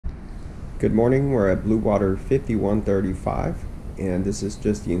Good morning, we're at Blue Water 5135 and this is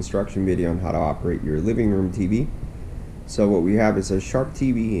just the instruction video on how to operate your living room TV. So what we have is a Sharp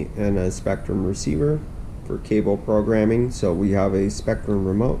TV and a Spectrum receiver for cable programming. So we have a Spectrum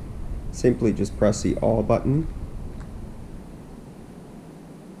remote. Simply just press the all button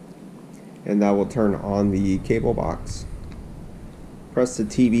and that will turn on the cable box. Press the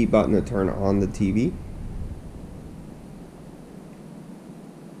TV button to turn on the TV.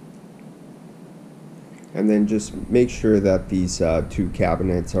 And then just make sure that these two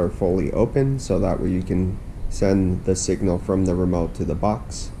cabinets are fully open, so that way you can send the signal from the remote to the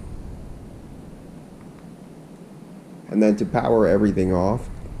box. And then to power everything off,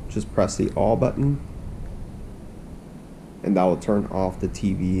 just press the all button and that will turn off the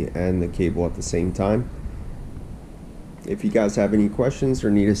TV and the cable at the same time. If you guys have any questions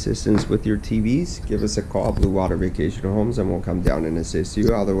or need assistance with your TVs, give us a call, Blue Water Vacation Homes, and we'll come down and assist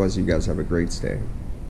you. Otherwise, you guys have a great stay.